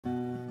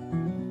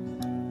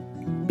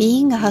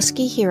Being a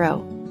Husky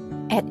hero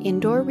at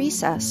indoor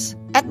recess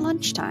at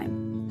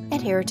lunchtime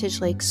at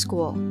Heritage Lakes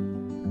School.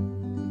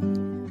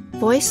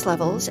 Voice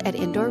levels at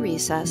indoor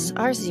recess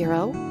are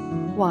 0,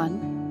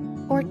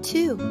 1, or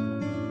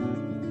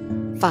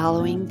 2.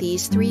 Following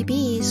these 3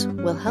 B's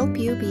will help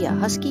you be a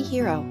Husky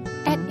hero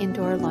at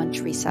indoor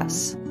lunch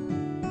recess.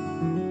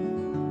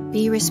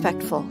 Be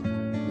respectful.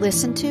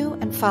 Listen to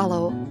and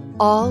follow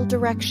all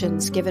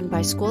directions given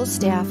by school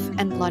staff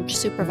and lunch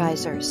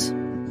supervisors.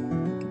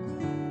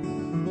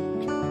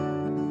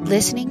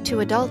 Listening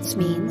to adults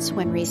means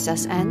when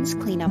recess ends,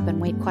 clean up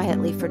and wait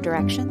quietly for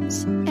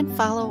directions, and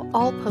follow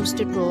all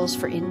posted rules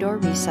for indoor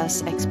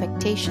recess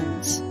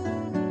expectations.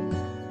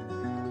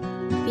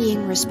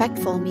 Being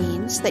respectful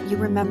means that you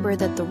remember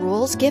that the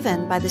rules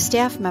given by the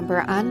staff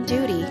member on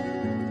duty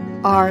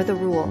are the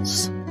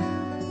rules.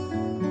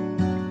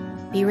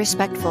 Be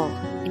respectful,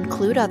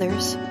 include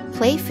others,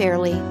 play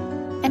fairly,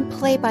 and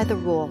play by the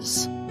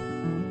rules.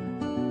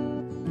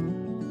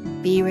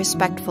 Be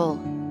respectful,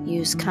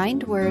 use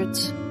kind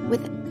words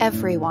with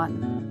everyone.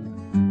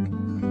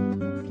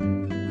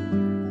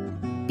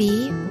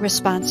 Be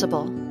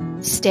responsible.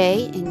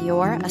 Stay in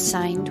your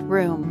assigned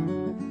room.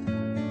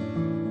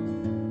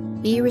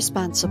 Be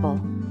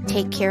responsible.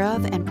 Take care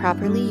of and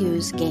properly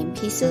use game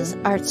pieces,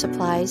 art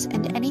supplies,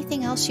 and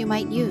anything else you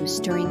might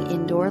use during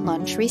indoor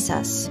lunch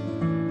recess.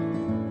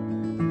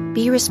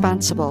 Be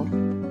responsible.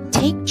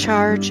 Take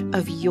charge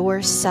of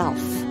yourself.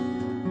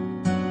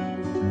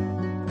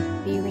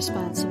 Be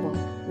responsible.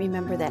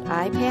 Remember that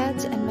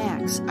iPads and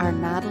Macs are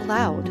not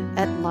allowed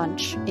at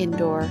lunch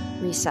indoor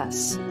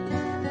recess.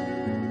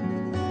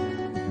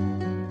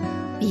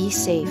 Be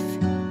safe.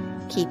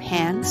 Keep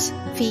hands,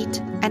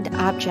 feet, and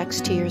objects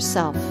to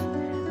yourself.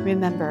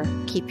 Remember,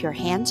 keep your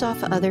hands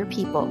off other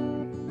people,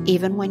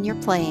 even when you're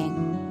playing.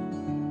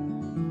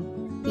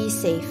 Be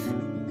safe.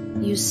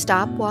 Use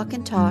stop, walk,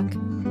 and talk,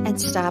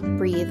 and stop,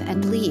 breathe,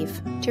 and leave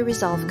to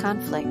resolve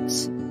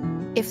conflicts.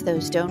 If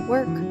those don't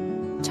work,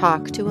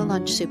 talk to a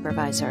lunch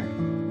supervisor.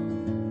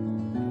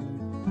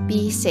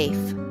 Be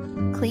safe.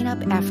 Clean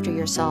up after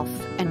yourself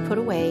and put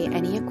away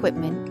any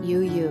equipment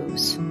you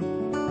use.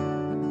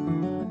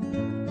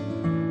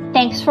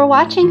 Thanks for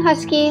watching,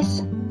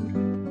 Huskies!